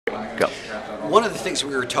Go. One of the things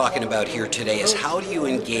we were talking about here today is how do you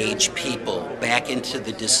engage people back into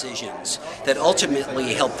the decisions that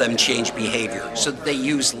ultimately help them change behavior so that they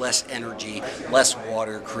use less energy, less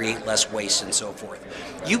water, create less waste, and so forth.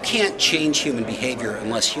 You can't change human behavior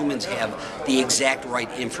unless humans have the exact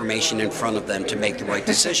right information in front of them to make the right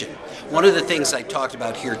decision. One of the things I talked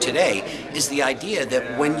about here today is the idea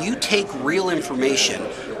that when you take real information,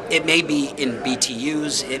 it may be in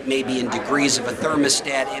BTUs, it may be in degrees of a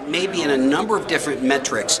thermostat, it may be in a number of different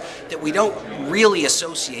metrics that we don't really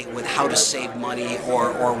associate with how to save money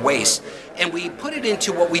or waste. And we put it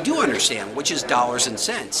into what we do understand, which is dollars and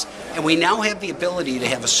cents. And we now have the ability to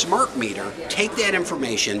have a smart meter take that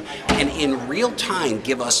information and in real time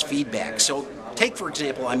give us feedback. So take, for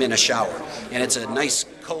example, I'm in a shower, and it's a nice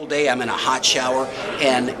cold day, I'm in a hot shower,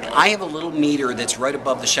 and I have a little meter that's right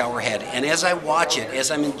above the shower head, and as I watch it, as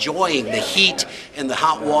I'm enjoying the heat and the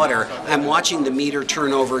hot water, I'm watching the meter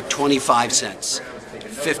turn over 25 cents,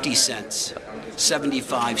 50 cents,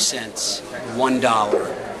 75 cents,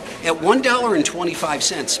 $1. At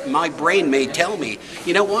 $1.25, my brain may tell me,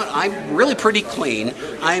 you know what, I'm really pretty clean,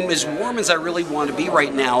 I'm as warm as I really want to be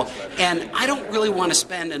right now, and I don't really want to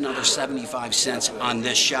spend another 75 cents on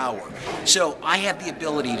this shower. So I have the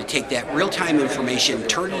ability to take that real-time information,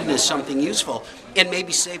 turn it into something useful, and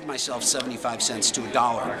maybe save myself 75 cents to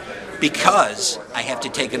 $1 because I have to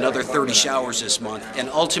take another 30 showers this month, and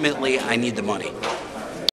ultimately I need the money.